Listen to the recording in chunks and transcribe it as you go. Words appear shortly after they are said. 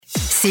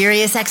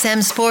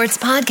SiriusXM Sports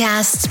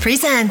Podcasts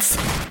presents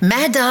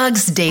Mad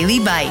Dog's Daily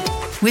Bite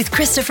with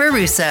Christopher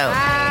Russo.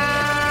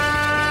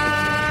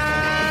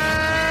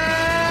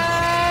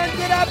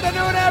 Good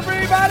afternoon,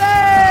 everybody!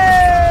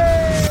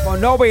 Well,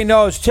 nobody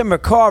knows Tim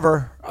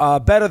McCarver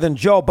better than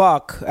Joe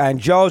Buck, and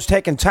Joe's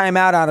taking time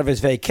out of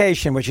his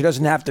vacation, which he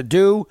doesn't have to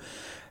do,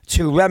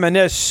 to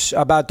reminisce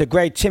about the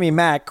great Timmy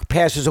Mack, who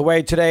passes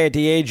away today at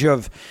the age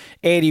of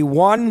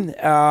 81.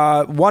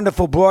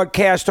 Wonderful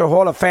broadcaster,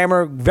 Hall of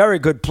Famer, very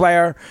good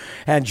player,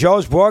 and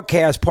Joe's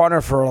broadcast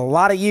partner for a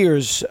lot of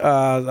years,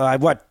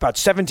 about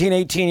 17,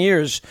 18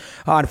 years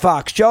on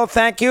Fox. Joe,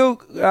 thank you.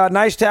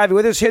 Nice to have you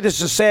with us here. This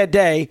is a sad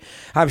day.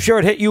 I'm sure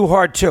it hit you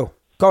hard, too.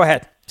 Go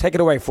ahead. Take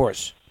it away for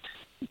us.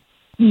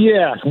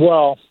 Yeah,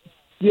 well,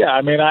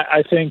 I mean,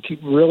 I think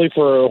really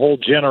for a whole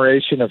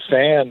generation of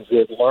fans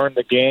that learned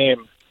the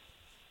game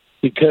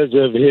because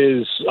of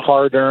his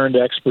hard-earned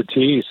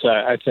expertise,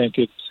 I think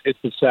it's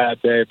a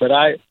sad day. But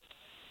I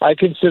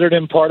considered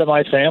him part of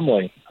my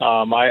family.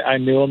 I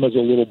knew him as a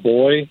little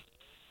boy.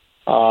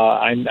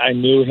 I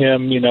knew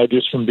him,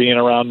 just from being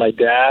around my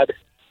dad.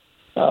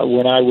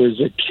 When I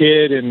was a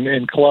kid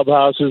in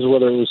clubhouses,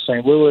 whether it was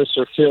St. Louis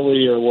or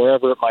Philly or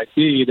wherever it might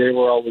be, they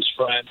were always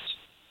friends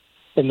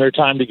from their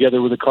time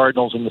together with the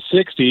Cardinals in the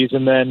 60s.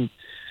 And then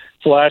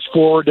flash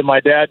forward to my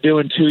dad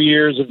doing 2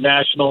 years of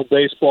national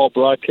baseball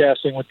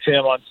broadcasting with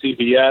Tim on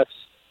CBS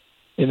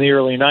in the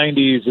early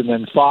 90s, and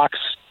then Fox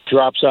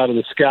drops out of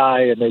the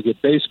sky and they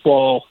get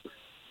baseball.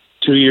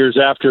 2 years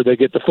after, they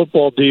get the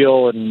football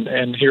deal,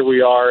 and here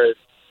we are at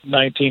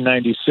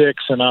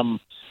 1996, and I'm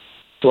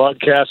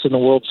broadcasting the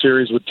World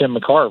Series with Tim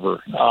McCarver.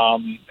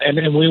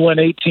 And we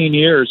went 18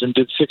 years and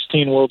did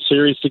 16 World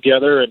Series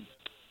together and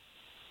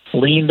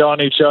leaned on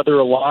each other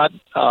a lot.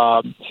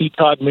 He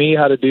taught me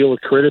how to deal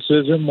with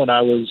criticism when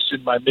I was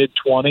in my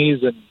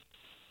mid-20s and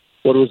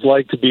what it was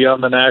like to be on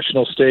the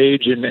national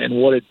stage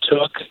and what it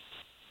took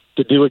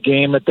to do a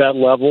game at that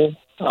level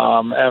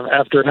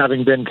after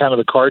having been kind of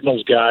the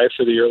Cardinals guy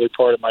for the early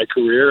part of my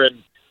career.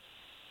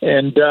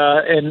 And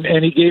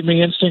he gave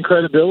me instant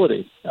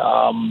credibility,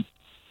 to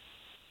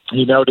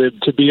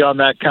be on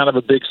that kind of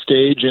a big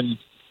stage and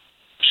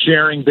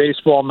sharing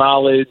baseball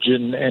knowledge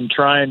and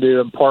trying to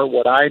impart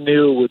what I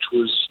knew, which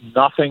was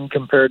nothing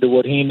compared to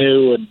what he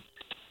knew, and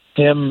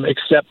him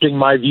accepting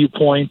my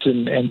viewpoint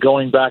and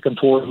going back and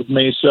forth with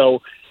me.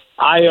 So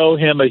I owe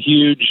him a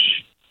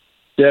huge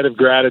debt of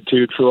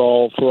gratitude for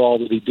all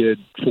that he did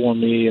for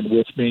me and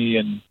with me,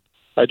 and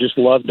I just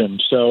loved him.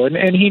 So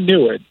and he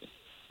knew it.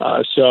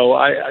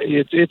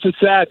 It's a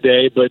sad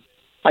day, but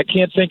I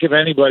can't think of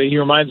anybody. He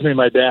reminds me of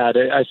my dad.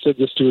 I said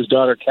this to his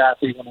daughter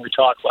Kathy when we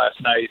talked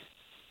last night.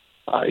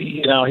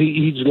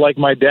 He's like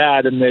my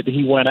dad in that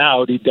he went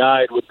out, he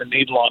died with the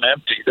needle on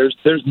empty.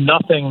 There's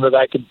nothing that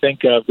I can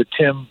think of that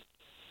Tim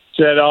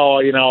said,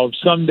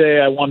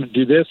 someday I want to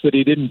do this, that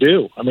he didn't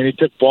do. I mean, he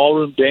took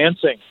ballroom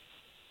dancing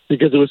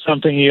because it was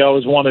something he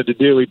always wanted to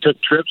do. He took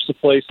trips to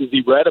places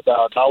he read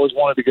about and always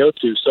wanted to go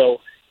to.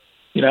 So,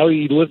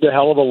 he lived a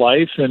hell of a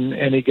life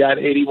and he got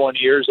 81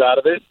 years out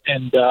of it.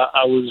 And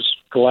I was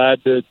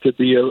glad to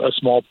be a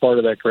small part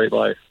of that great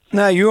life.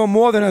 Now, you were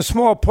more than a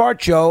small part,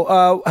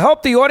 Joe.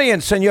 Help the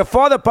audience, and your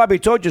father probably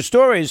told you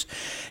stories.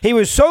 He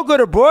was so good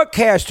a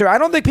broadcaster, I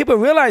don't think people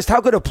realized how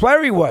good a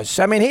player he was.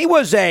 I mean, he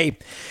was a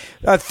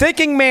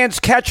thinking man's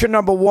catcher,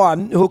 number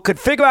one, who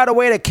could figure out a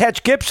way to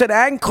catch Gibson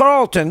and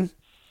Carlton.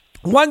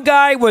 One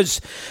guy was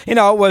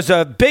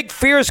a big,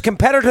 fierce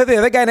competitor. The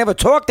other guy never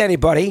talked to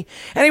anybody.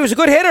 And he was a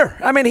good hitter.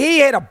 I mean, he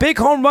had a big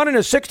home run in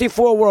the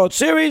 64 World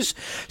Series.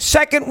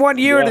 Second one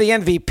year into the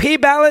MVP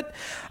ballot.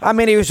 I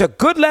mean, he was a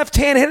good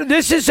left-hand hitter.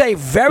 This is a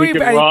he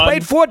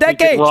played 4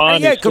 decades.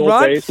 He could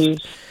run. Bases.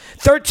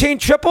 13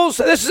 triples.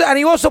 And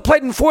he also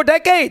played in 4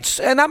 decades.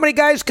 And how many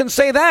guys can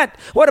say that?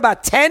 What,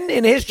 about 10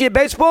 in the history of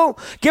baseball?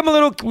 Give him a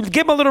little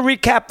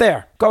recap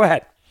there. Go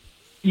ahead.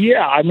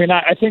 Yeah, I mean,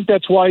 I think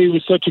that's why he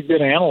was such a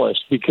good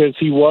analyst, because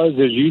he was,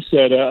 as you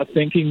said, a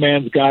thinking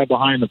man's guy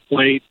behind the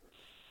plate.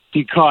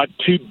 He caught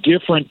 2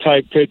 different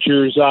type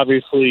pitchers,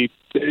 obviously,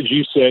 as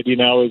you said,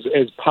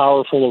 as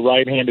powerful a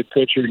right-handed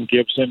pitcher in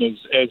Gibson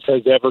as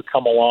has ever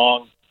come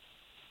along,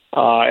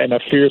 and a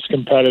fierce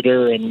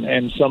competitor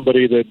and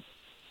somebody that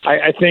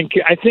I think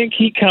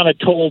he kind of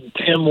told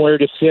Tim where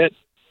to sit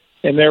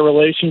in their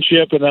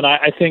relationship, and then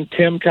I think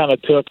Tim kind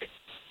of took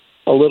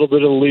a little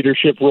bit of a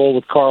leadership role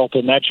with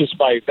Carlton. That's just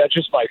my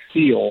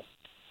feel.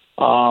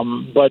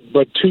 But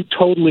 2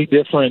 totally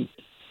different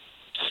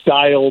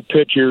style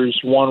pitchers,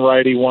 one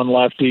righty, one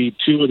lefty,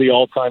 2 of the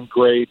all-time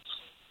greats.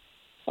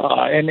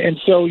 And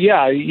so,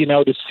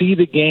 to see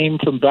the game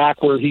from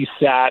back where he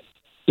sat,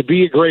 to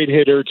be a great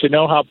hitter, to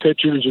know how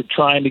pitchers are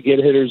trying to get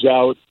hitters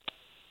out,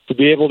 to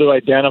be able to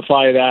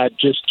identify that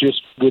just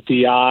with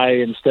the eye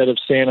instead of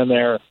standing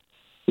there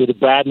with a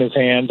bat in his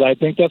hands, I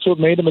think that's what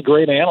made him a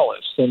great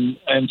analyst. And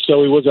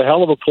so he was a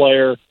hell of a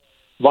player,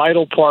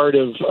 vital part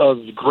of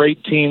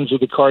great teams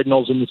with the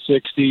Cardinals in the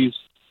 60s.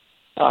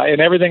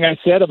 And everything I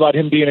said about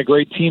him being a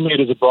great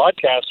teammate as a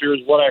broadcaster is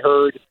what I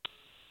heard,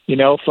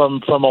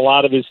 from a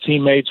lot of his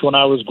teammates when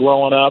I was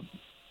growing up.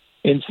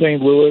 in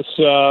St. Louis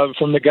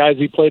from the guys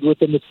he played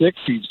with in the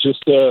 60s.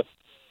 Just a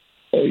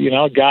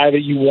guy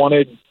that you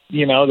wanted,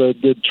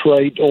 the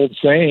trite old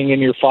saying, in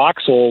your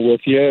foxhole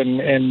with you.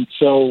 And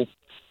so,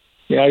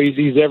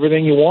 he's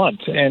everything you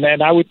want.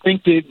 And I would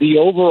think that the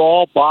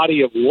overall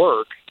body of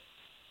work,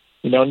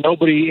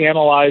 nobody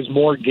analyzed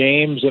more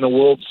games in a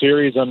World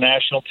Series on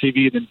national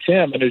TV than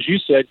Tim. And as you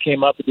said,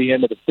 came up at the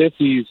end of the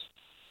 50s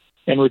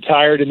and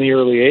retired in the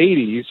early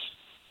 80s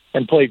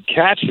and played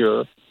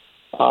catcher.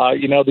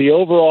 The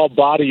overall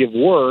body of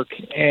work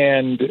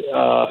and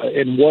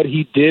what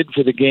he did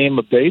for the game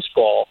of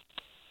baseball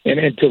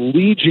and to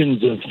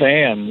legions of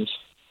fans,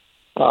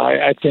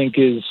 I think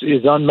is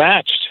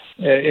unmatched.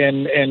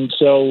 And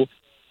so,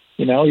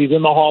 he's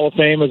in the Hall of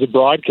Fame as a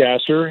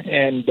broadcaster,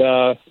 and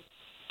the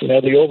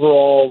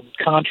overall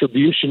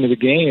contribution to the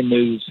game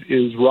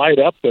is right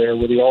up there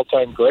with the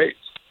all-time greats.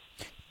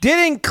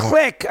 Didn't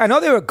click. I know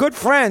they were good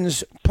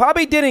friends.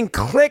 Probably didn't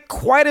click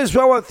quite as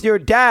well with your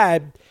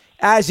dad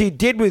as he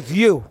did with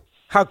you.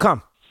 How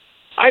come?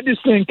 I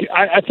just think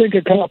I think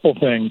a couple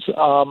things.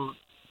 I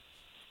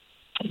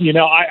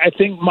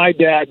think my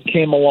dad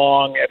came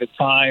along at a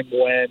time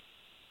when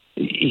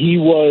he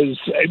was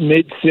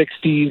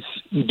mid-60s,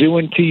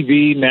 doing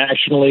TV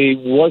nationally,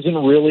 wasn't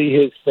really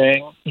his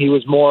thing. He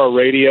was more a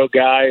radio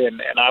guy,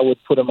 and I would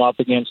put him up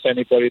against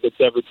anybody that's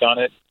ever done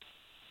it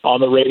on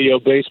the radio,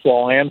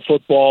 baseball and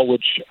football,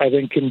 which I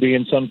think can be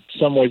in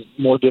some ways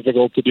more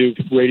difficult to do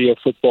radio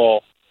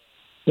football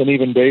than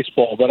even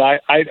baseball. But I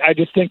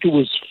just think it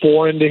was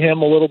foreign to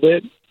him a little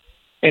bit.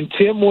 And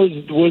Tim was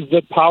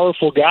the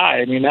powerful guy.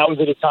 I mean, that was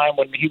at a time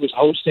when he was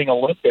hosting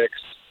Olympics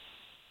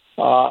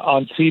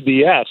on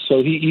CBS.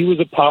 So he was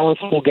a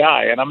powerful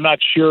guy. And I'm not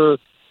sure,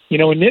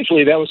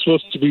 initially that was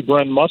supposed to be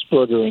Brent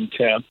Musburger and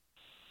Tim.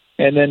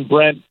 And then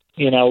Brent,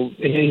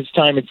 his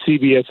time at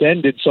CBS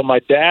ended. So my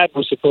dad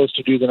was supposed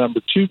to do the number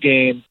 2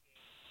 game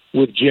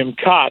with Jim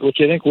Cott, which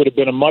I think would have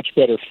been a much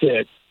better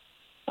fit.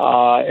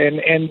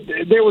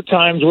 And there were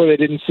times where they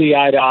didn't see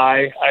eye to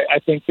eye. I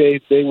think they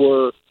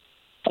were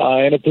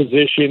in a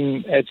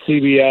position at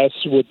CBS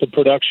with the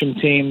production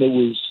team that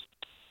was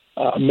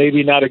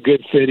maybe not a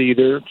good fit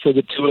either for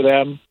the two of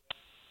them.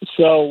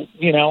 So,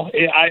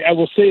 I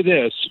will say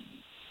this.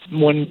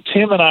 When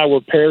Tim and I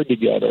were paired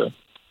together,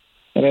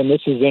 and then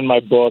this is in my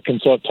book, and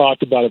so I've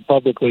talked about it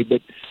publicly,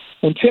 but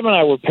when Tim and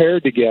I were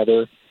paired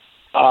together,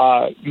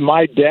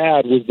 my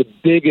dad was the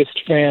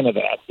biggest fan of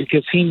that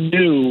because he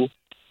knew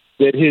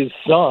that his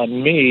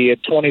son, me,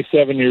 at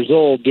 27 years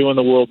old, doing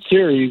the World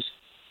Series,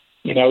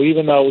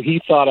 even though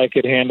he thought I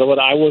could handle it,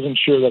 I wasn't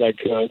sure that I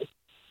could.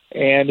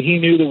 And he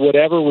knew that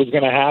whatever was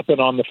going to happen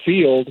on the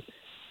field,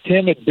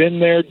 Tim had been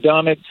there,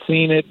 done it,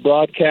 seen it,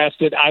 broadcast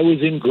it. I was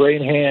in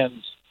great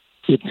hands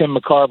with Tim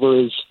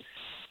McCarver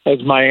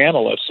as my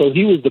analyst. So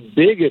he was the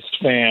biggest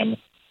fan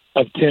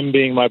of Tim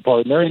being my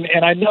partner.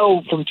 And I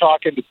know from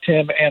talking to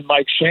Tim and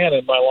Mike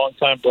Shannon, my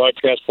longtime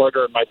broadcast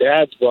partner and my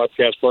dad's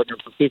broadcast partner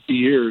for 50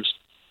 years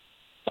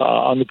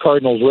on the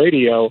Cardinals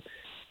radio,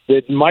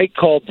 that Mike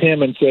called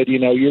Tim and said,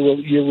 your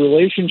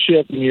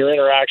relationship and your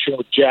interaction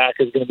with Jack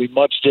is going to be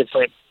much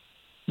different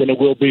than it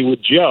will be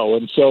with Joe.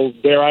 And so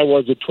there I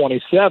was at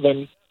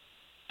 27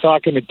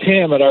 talking to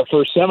Tim at our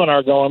first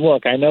seminar going,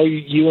 look, I know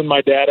you and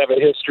my dad have a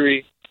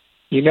history.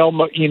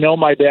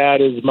 My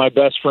dad is my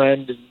best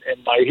friend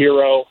and my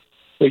hero.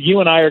 But you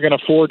and I are going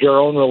to forge our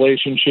own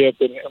relationship,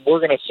 and we're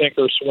going to sink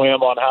or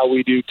swim on how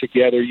we do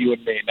together, you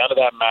and me. None of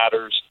that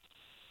matters.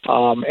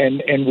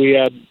 And we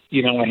had,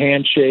 a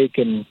handshake,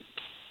 and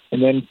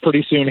then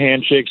pretty soon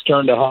handshakes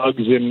turned to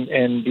hugs, and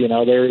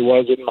there he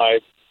was in my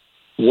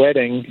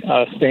wedding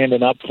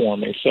standing up for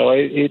me. So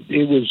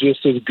it was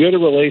just as good a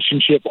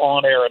relationship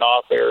on air and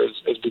off air as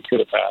we could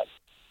have had.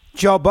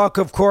 Joe Buck,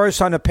 of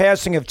course, on the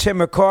passing of Tim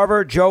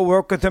McCarver. Joe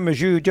worked with him,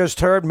 as you just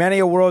heard, many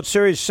a World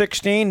Series,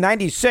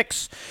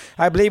 96,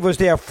 I believe, was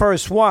their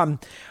first one.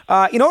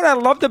 You know what I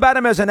loved about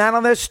him as an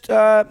analyst,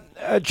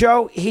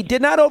 Joe? He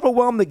did not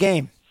overwhelm the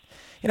game.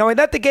 He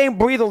let the game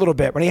breathe a little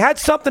bit. When he had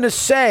something to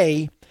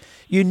say,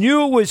 you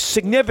knew it was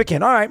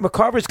significant. All right,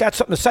 McCarver's got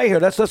something to say here.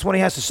 Let's listen what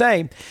he has to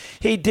say.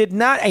 He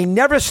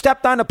never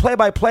stepped on the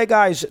play-by-play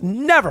guys.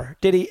 Never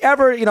did he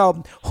ever,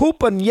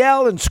 hoop and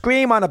yell and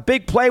scream on a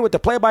big play with the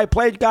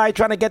play-by-play guy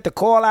trying to get the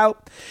call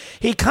out.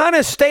 He kind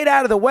of stayed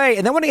out of the way.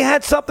 And then when he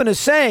had something to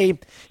say,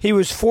 he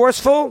was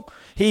forceful.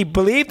 He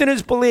believed in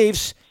his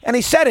beliefs, and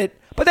he said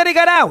it, but then he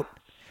got out.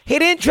 He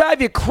didn't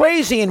drive you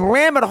crazy and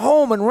ram it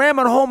home and ram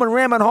it home and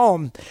ram it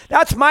home.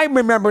 That's my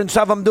remembrance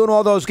of him doing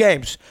all those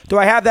games. Do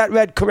I have that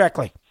read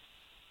correctly?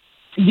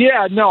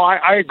 Yeah, no,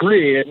 I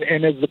agree.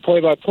 And as the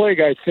play-by-play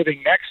guy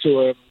sitting next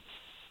to him,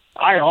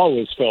 I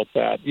always felt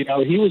that. He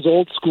was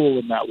old school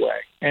in that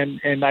way.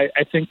 And I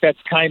think that's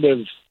kind of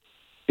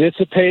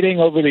dissipating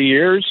over the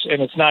years,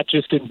 and it's not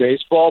just in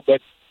baseball,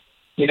 but,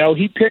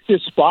 he picked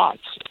his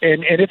spots.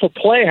 And if a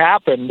play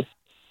happened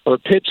or a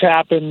pitch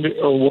happened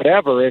or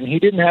whatever, and he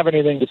didn't have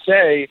anything to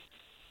say,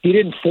 he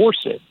didn't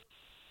force it.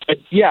 But,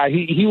 yeah,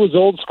 he was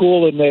old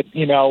school in that,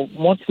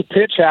 once the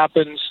pitch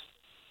happens,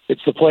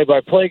 it's the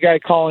play-by-play guy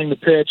calling the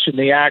pitch and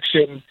the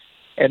action,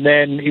 and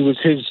then it was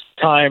his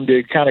time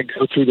to kind of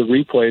go through the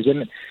replays.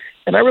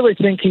 And I really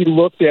think he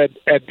looked at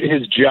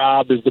his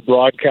job as the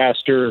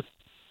broadcaster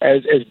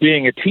as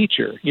being a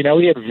teacher. He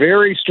had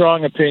very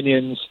strong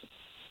opinions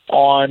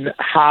on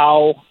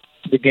how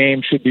the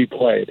game should be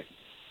played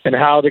and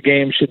how the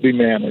game should be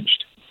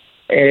managed.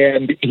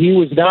 And he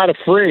was not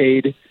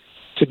afraid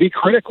to be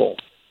critical.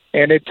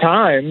 And at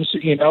times,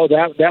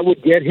 that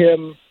would get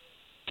him,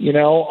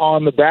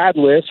 on the bad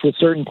list with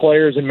certain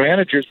players and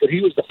managers, but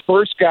he was the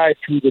first guy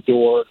through the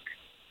door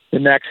the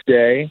next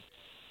day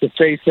to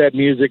face that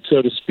music,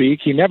 so to speak.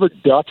 He never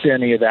ducked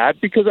any of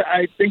that because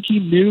I think he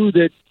knew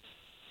that,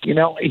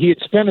 he had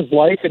spent his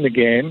life in the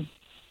game.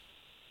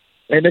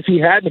 And if he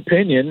had an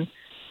opinion,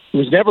 it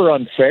was never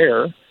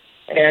unfair.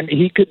 And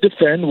he could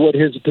defend what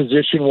his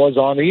position was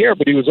on the air,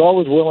 but he was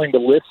always willing to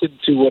listen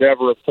to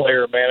whatever a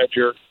player or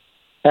manager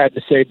had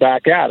to say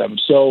back at him.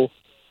 So,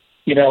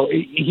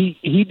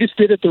 he just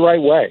did it the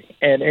right way.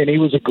 And he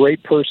was a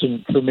great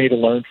person for me to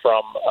learn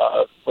from,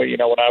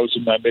 when I was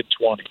in my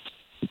mid-20s.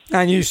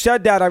 And you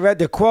said that. I read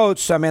the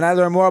quotes. I mean, I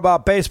learned more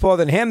about baseball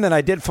than him than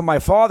I did from my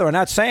father, and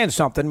that's saying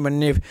something when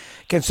you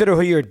consider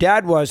who your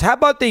dad was. How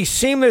about the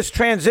seamless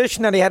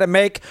transition that he had to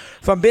make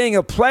from being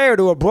a player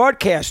to a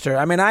broadcaster?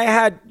 I mean, I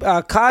had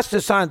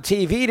Costas on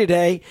TV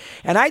today,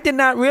 and I did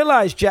not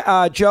realize,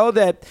 Joe,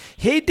 that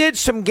he did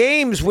some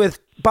games with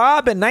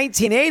Bob in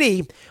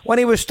 1980 when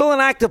he was still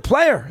an active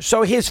player.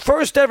 So his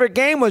first ever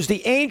game was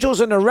the Angels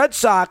and the Red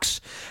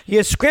Sox.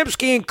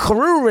 Yastrzemski and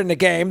Carew were in the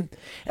game.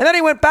 And then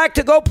he went back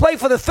to go play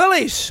for the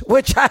Phillies,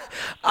 which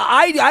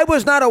I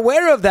was not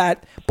aware of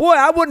that. Boy,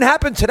 that wouldn't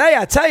happen today,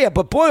 I tell you.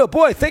 But boy, oh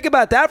boy, think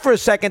about that for a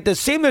second. The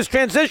seamless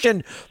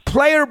transition,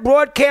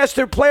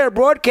 player-broadcaster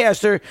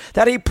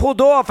that he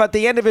pulled off at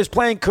the end of his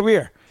playing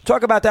career.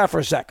 Talk about that for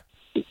a sec.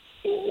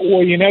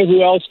 Well, you know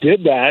who else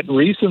did that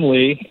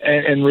recently,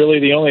 and really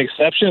the only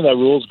exception to that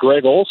rule is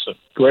Greg Olson.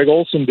 Greg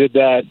Olson did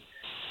that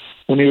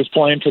when he was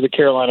playing for the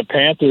Carolina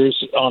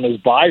Panthers on his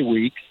bye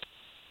week.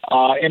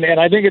 And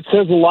I think it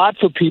says a lot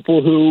for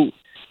people who,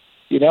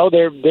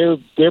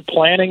 they're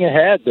planning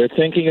ahead. They're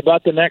thinking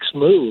about the next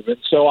move. And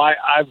so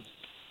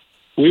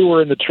we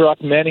were in the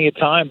truck many a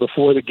time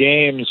before the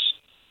games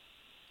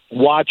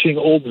watching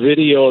old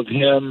video of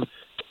him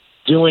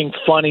doing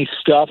funny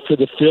stuff for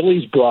the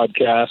Phillies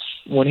broadcast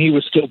when he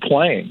was still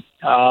playing.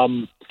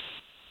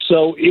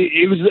 So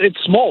it's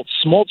Smoltz.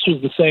 Smoltz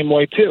was the same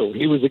way too.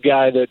 He was a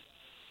guy that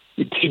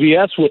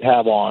TBS would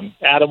have on.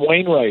 Adam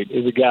Wainwright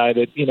is a guy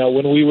that,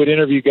 when we would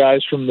interview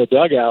guys from the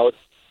dugout,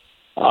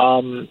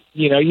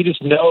 you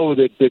just know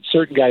that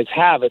certain guys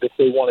have it if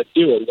they want to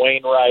do it.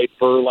 Wainwright,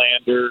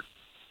 Verlander,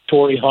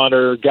 Torrey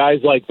Hunter,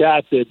 guys like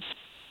that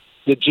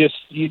just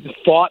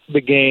fought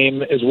the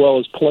game as well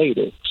as played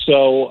it.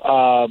 So,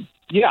 I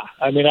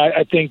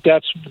think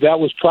that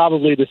was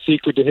probably the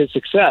secret to his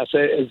success.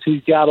 As he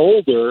got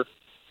older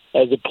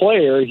as a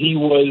player, he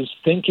was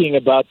thinking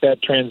about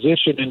that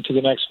transition into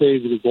the next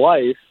phase of his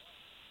life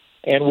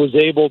and was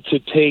able to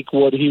take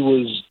what he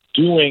was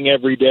doing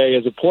every day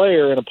as a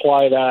player and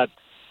apply that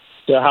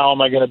to how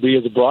am I going to be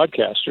as a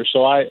broadcaster.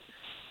 So I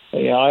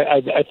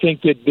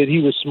think that he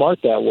was smart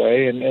that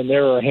way, and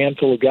there are a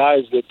handful of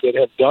guys that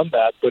have done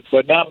that, but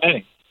not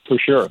many, for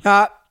sure.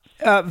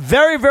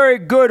 Very, very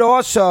good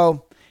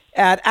also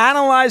at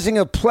analyzing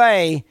a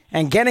play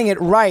and getting it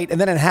right,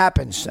 and then it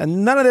happens.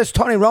 And none of this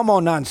Tony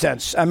Romo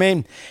nonsense. I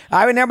mean,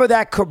 I remember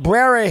that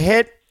Cabrera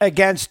hit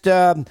against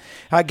Belinda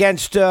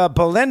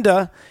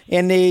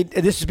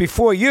this is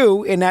before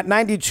you, in that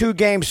 92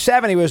 Game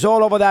 7. He was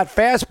all over that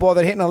fastball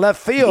that hit in the left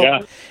field.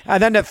 Yeah.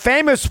 And then the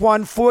famous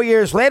one 4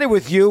 years later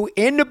with you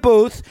in the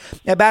booth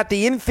about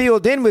the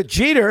infield in with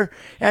Jeter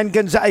and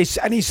Gonzalez.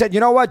 And he said,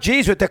 you know what,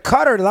 geez, with the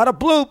cutter, a lot of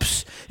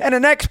bloops. And the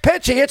next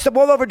pitch, he hits the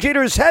ball over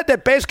Jeter's head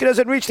that basically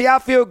doesn't reach the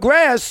outfield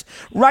grass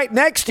right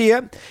next to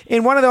you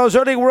in one of those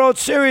early World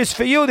Series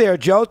for you there,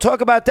 Joe.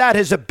 Talk about that.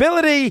 His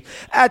ability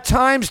at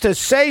times to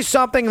say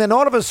something, and then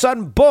all of a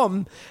sudden,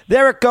 boom,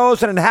 there it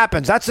goes and it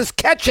happens. That's his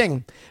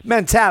catching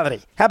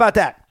mentality. How about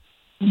that?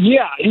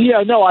 Yeah,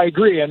 no, I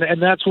agree.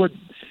 And that's what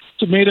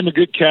made him a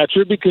good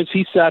catcher, because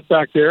he sat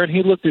back there and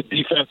he looked at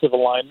defensive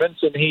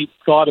alignments and he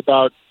thought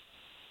about,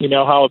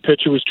 how a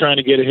pitcher was trying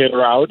to get a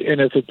hitter out.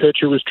 And if a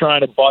pitcher was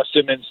trying to bust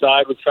him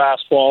inside with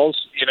fastballs,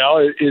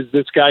 is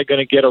this guy going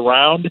to get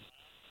around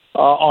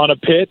on a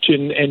pitch?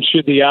 And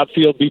should the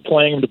outfield be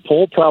playing him to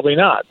pull? Probably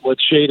not.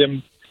 Let's shade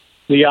him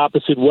the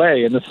opposite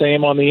way, and the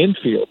same on the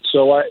infield.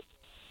 So,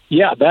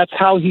 that's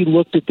how he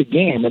looked at the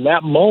game. And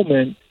that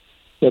moment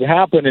that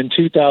happened in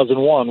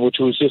 2001, which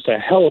was just a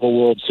hell of a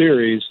World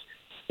Series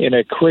in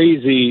a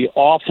crazy,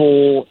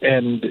 awful,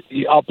 and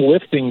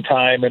uplifting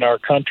time in our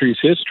country's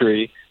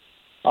history,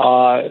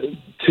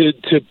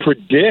 to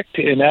predict,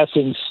 in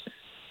essence,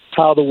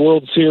 how the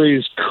World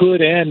Series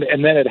could end,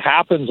 and then it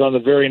happens on the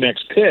very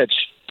next pitch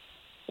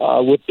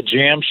with the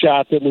jam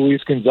shot that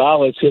Luis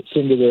Gonzalez hits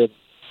into the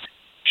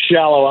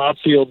shallow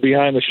outfield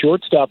behind the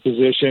shortstop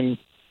position.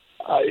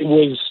 It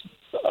was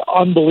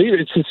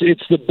unbelievable.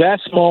 It's the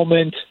best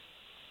moment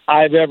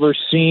I've ever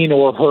seen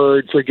or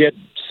heard, forget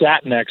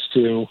sat next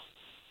to,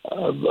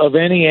 of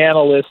any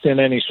analyst in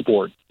any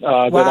sport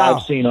that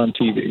I've seen on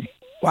TV.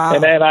 Wow.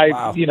 And then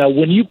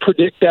when you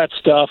predict that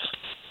stuff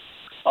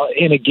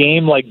in a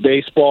game like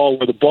baseball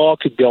where the ball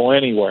could go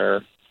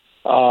anywhere,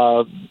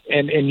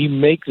 and you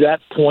make that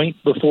point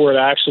before it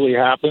actually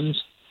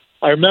happens.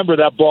 I remember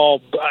that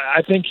ball.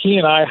 I think he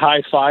and I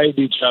high-fived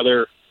each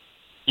other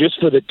just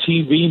for the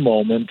TV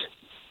moment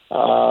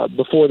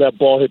before that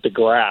ball hit the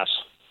grass.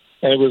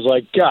 And it was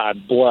like,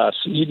 God bless.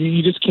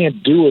 You just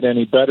can't do it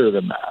any better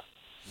than that.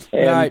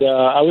 And right.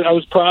 I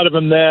was proud of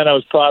him then. I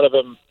was proud of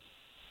him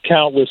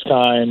countless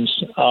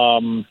times.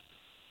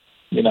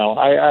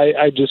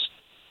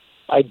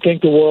 I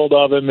think the world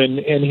of him, and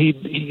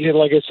he,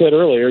 like I said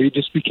earlier, he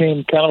just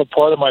became kind of a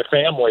part of my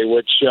family,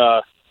 which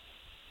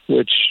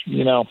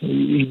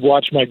he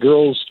watched my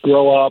girls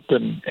grow up,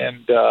 and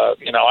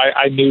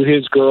I knew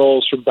his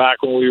girls from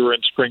back when we were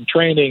in spring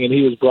training, and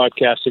he was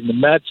broadcasting the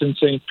Mets in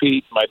St.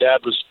 Pete. My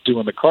dad was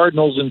doing the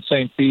Cardinals in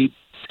St. Pete,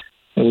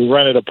 and we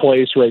rented a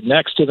place right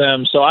next to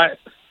them. So I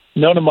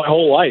known him my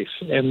whole life,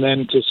 and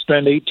then to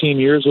spend 18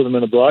 years with him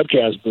in a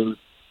broadcast booth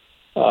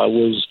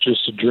was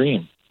just a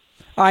dream.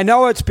 I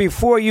know it's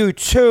before you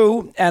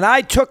too, and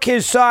I took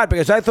his side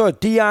because I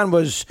thought Deion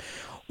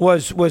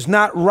was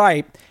not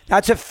right.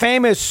 That's a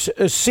famous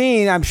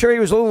scene. I'm sure he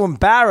was a little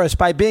embarrassed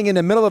by being in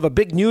the middle of a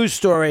big news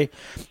story.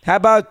 How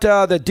about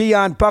the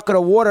Deion bucket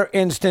of water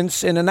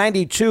instance in the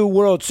 '92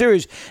 World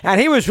Series? And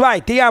he was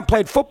right. Deion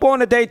played football in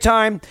the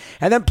daytime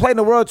and then played in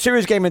the World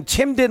Series game, and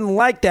Tim didn't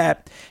like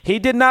that. He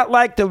did not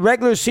like the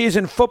regular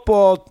season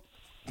football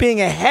being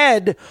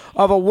ahead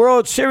of a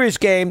World Series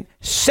game.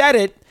 Said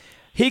it.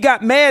 He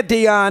got mad,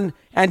 Deion,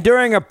 and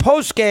during a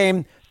post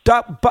game,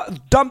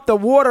 dumped the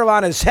water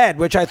on his head,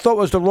 which I thought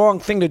was the wrong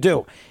thing to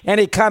do.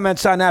 Any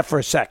comments on that for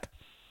a sec?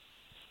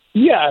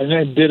 Yeah, and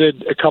I did it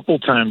a couple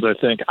times, I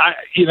think.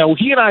 He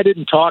and I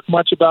didn't talk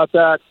much about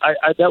that.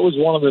 That was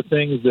one of the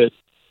things that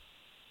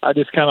I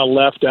just kind of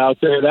left out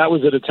there. That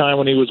was at a time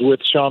when he was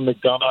with Sean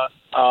McDonough,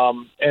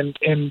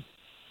 and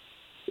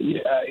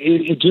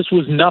it just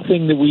was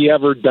nothing that we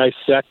ever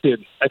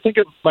dissected. I think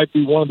it might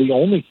be one of the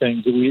only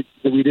things that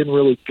we didn't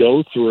really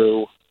go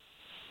through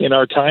in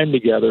our time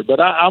together.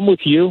 But I'm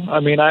with you. I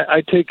mean,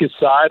 I take his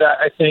side.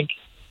 I think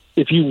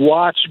if you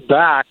watch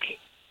back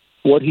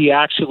what he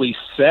actually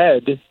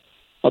said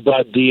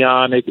about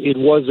Deion, it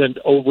wasn't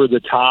over the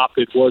top.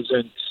 It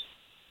wasn't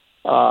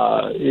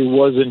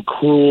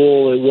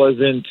cruel. It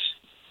wasn't.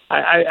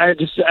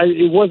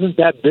 It wasn't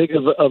that big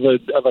of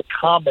a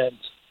comment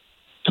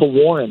to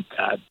warrant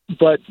that.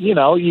 But you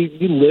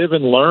live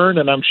and learn,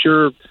 and I'm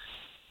sure.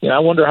 I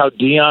wonder how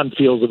Deion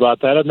feels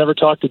about that. I've never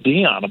talked to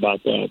Deion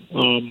about that.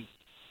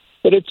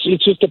 But it's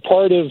just a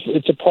part of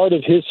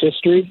his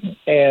history,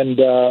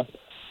 and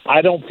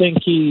I don't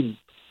think he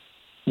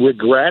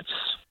regrets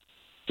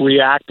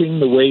reacting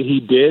the way he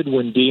did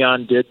when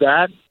Deion did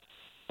that.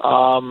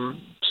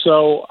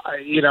 So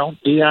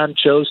Deion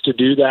chose to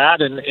do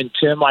that, and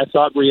Tim, I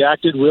thought,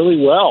 reacted really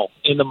well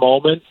in the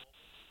moment,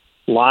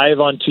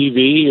 live on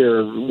TV,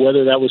 or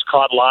whether that was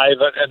caught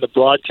live and the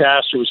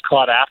broadcast or was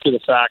caught after the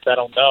fact. I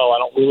don't know. I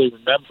don't really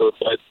remember,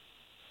 but.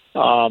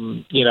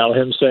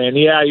 Him saying,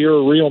 "Yeah, you're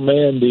a real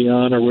man,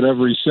 Deion," or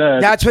whatever he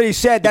said. That's what he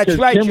said. That's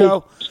right, Tim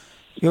Joe.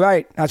 You're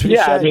right. That's what he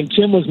said. Yeah, I mean,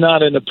 Tim was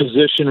not in a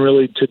position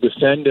really to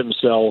defend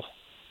himself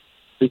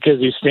because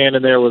he's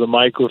standing there with a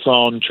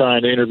microphone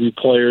trying to interview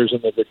players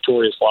in the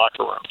victorious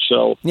locker room.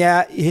 So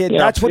yeah,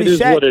 that's what he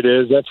said. It is what it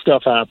is. That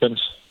stuff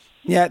happens.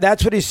 Yeah,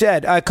 that's what he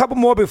said. A couple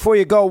more before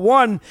you go.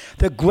 One,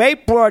 the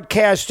great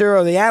broadcaster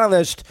or the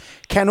analyst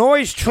can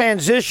always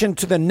transition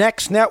to the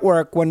next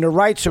network when the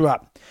rights are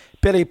up.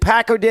 Billy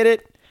Packer did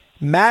it,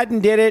 Madden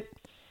did it,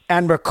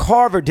 and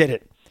McCarver did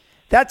it.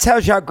 That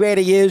tells you how great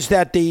he is,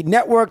 that the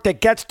network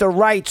that gets the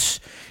rights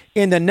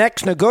in the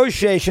next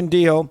negotiation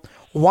deal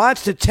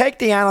wants to take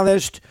the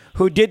analyst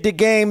who did the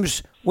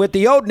games with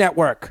the old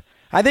network.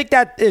 I think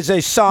that is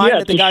a sign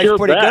that the guy's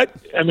pretty good.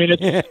 I mean,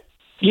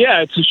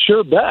 it's a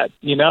sure bet.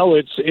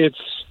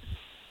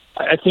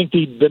 I think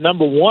the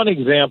number one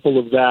example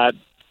of that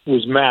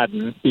was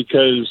Madden,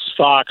 because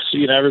Fox,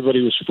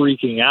 everybody was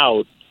freaking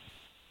out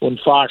when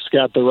Fox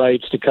got the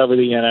rights to cover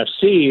the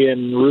NFC,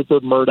 and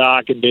Rupert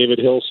Murdoch and David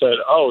Hill said,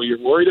 "Oh, you're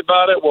worried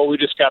about it? Well, we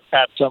just got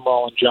Pat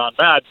Summerall and John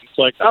Madden." It's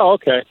like, "Oh,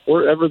 okay,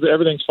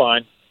 everything's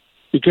fine,"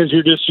 because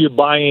you're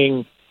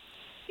buying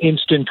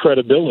instant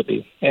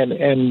credibility and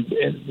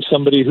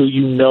somebody who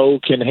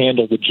can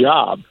handle the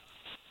job.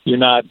 You're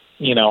not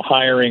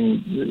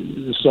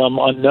hiring some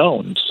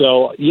unknown.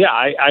 So yeah,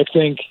 I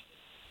think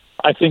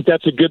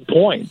that's a good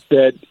point.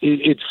 That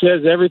it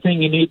says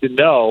everything you need to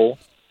know.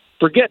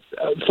 Forget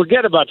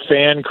about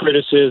fan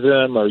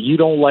criticism, or you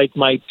don't like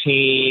my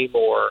team,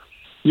 or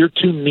you're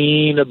too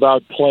mean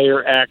about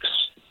player X,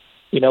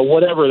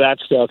 whatever that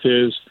stuff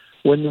is.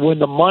 When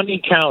the money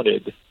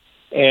counted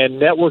and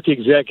network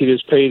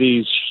executives pay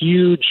these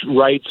huge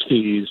rights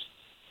fees,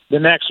 the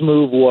next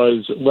move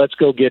was, let's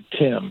go get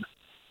Tim.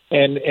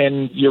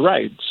 And you're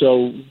right.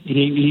 So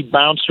he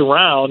bounced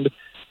around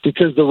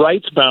because the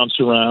rights bounced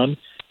around.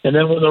 And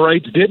then when the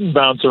rights didn't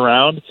bounce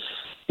around,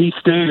 he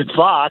stayed at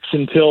Fox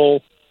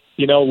until,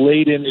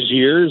 late in his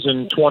years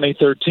in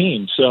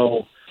 2013.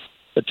 So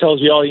it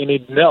tells you all you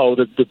need to know,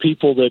 that the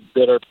people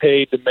that are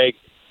paid to make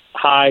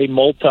high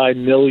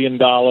multi-million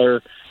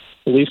dollar,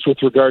 at least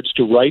with regards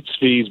to rights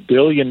fees,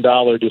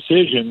 billion-dollar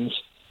decisions,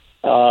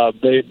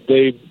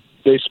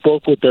 they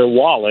spoke with their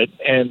wallet,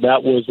 and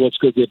that was let's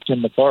go get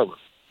Tim McCarver.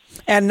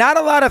 And not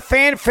a lot of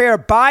fanfare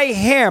by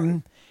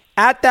him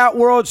at that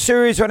World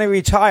Series when he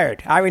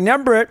retired. I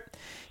remember it.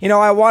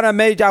 I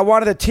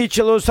wanted to teach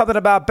you a little something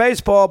about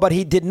baseball, but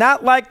he did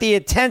not like the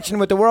attention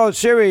with the World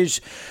Series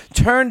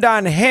turned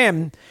on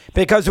him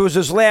because it was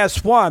his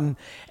last one.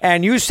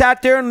 And you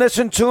sat there and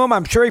listened to him.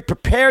 I'm sure he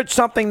prepared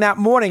something that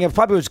morning. It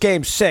probably was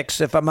Game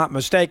 6, if I'm not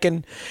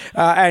mistaken.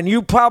 And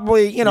you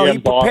probably, he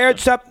prepared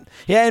something.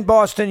 Yeah, in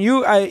Boston.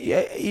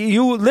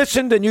 You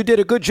listened and you did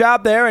a good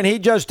job there, and he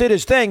just did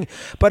his thing.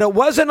 But it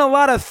wasn't a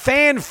lot of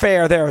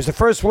fanfare there. It was the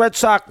first Red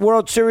Sox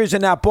World Series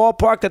in that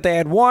ballpark that they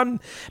had won.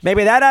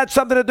 Maybe that had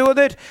something to do with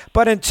it.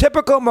 But in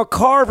typical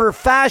McCarver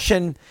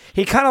fashion,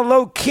 he kind of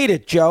low-keyed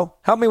it, Joe.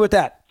 Help me with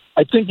that.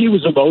 I think he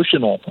was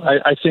emotional.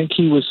 I think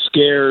he was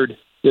scared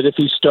that if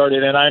he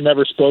started, and I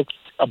never spoke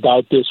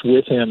about this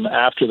with him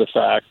after the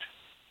fact,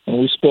 and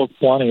we spoke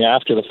plenty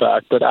after the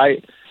fact, but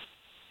I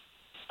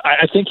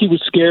think he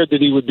was scared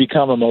that he would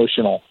become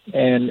emotional,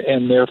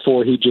 and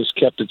therefore he just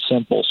kept it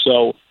simple.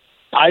 So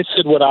I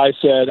said what I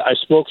said. I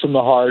spoke from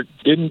the heart,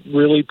 didn't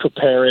really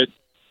prepare it,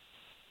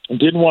 and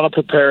didn't want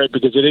to prepare it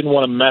because I didn't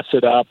want to mess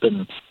it up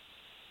and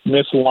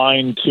miss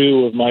line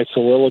 2 of my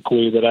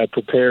soliloquy that I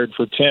prepared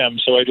for Tim.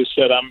 So I just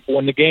said,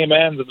 when the game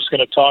ends, I'm just going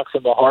to talk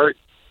from the heart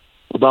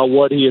about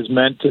what he has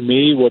meant to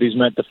me, what he's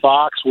meant to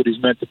Fox, what he's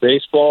meant to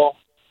baseball,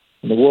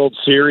 and the World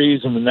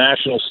Series and the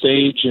national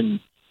stage, and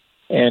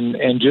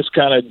just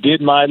kind of did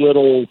my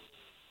little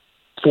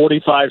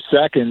 45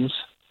 seconds,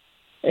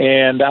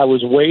 and I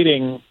was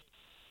waiting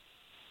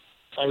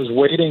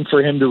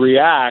for him to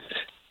react,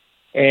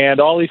 and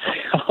all he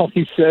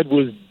said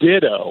was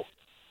ditto.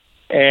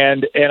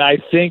 And I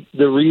think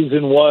the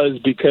reason was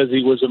because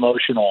he was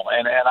emotional,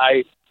 and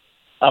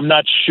I'm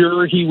not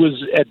sure he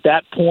was at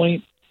that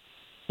point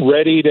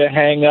ready to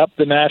hang up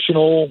the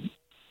national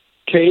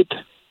cape,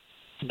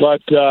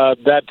 but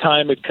that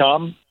time had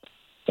come.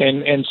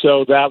 And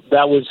so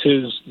that was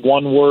his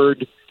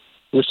one-word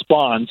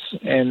response,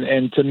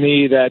 and to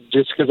me, that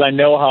just because I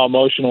know how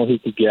emotional he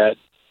could get,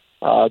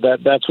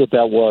 that's what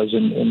that was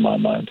in my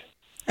mind.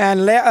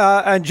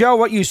 And Joe,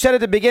 what you said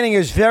at the beginning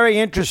is very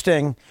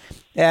interesting.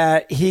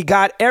 He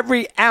got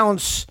every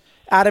ounce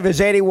out of his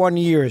 81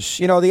 years.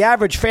 The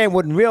average fan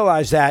wouldn't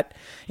realize that.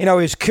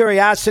 His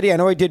curiosity. I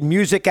know he did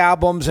music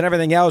albums and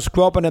everything else,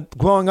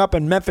 growing up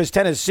in Memphis,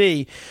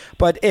 Tennessee.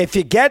 But if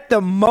you get the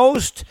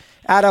most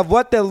out of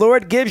what the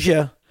Lord gives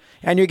you,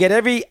 and you get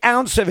every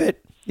ounce of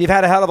it, you've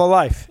had a hell of a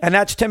life. And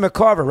that's Tim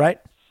McCarver, right?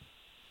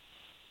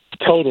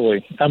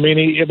 Totally. I mean,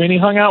 he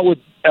hung out with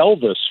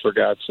Elvis, for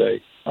God's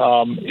sake.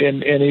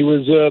 And he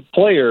was a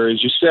player,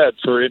 as you said,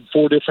 in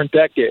 4 different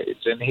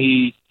decades. And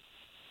he,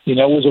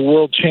 was a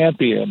world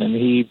champion. And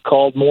he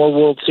called more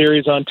World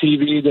Series on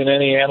TV than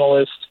any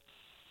analyst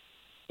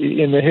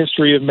in the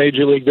history of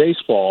Major League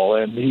Baseball.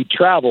 And he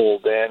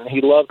traveled, and he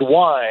loved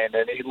wine,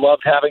 and he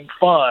loved having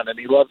fun, and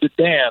he loved to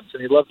dance,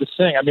 and he loved to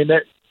sing. I mean,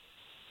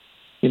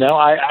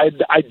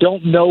 I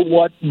don't know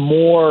what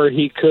more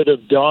he could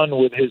have done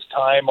with his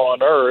time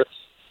on Earth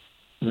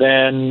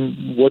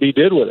than what he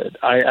did with it.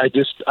 I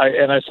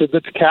said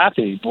that to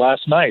Kathy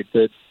last night,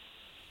 that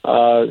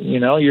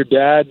your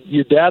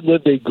dad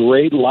lived a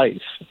great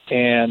life,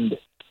 and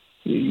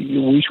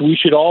we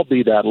should all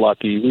be that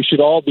lucky. We should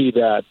all be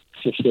that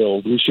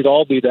fulfilled. We should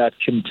all be that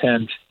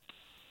content.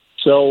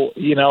 So,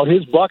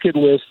 his bucket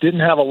list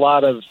didn't have a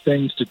lot of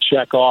things to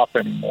check off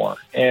anymore.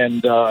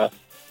 And I'm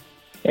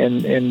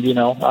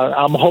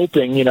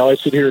hoping, I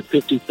sit here at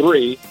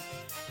 53,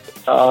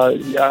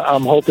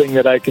 I'm hoping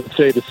that I can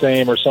say the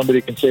same, or somebody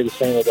can say the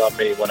same about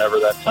me whenever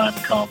that time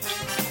comes.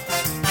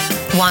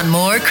 Want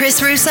more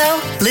Chris Russo?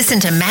 Listen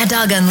to Mad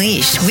Dog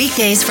Unleashed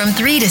weekdays from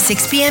 3 to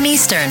 6 p.m.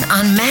 Eastern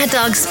on Mad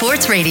Dog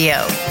Sports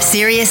Radio,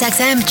 Sirius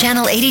XM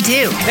Channel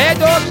 82. Mad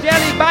Dog's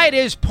Daily Bite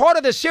is part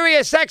of the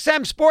Sirius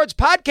XM Sports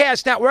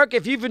Podcast Network.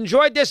 If you've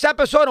enjoyed this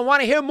episode and want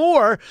to hear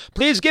more,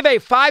 please give a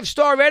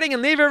 5-star rating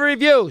and leave a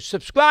review.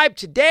 Subscribe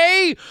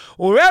today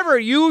wherever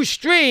you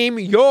stream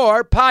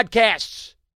your podcasts.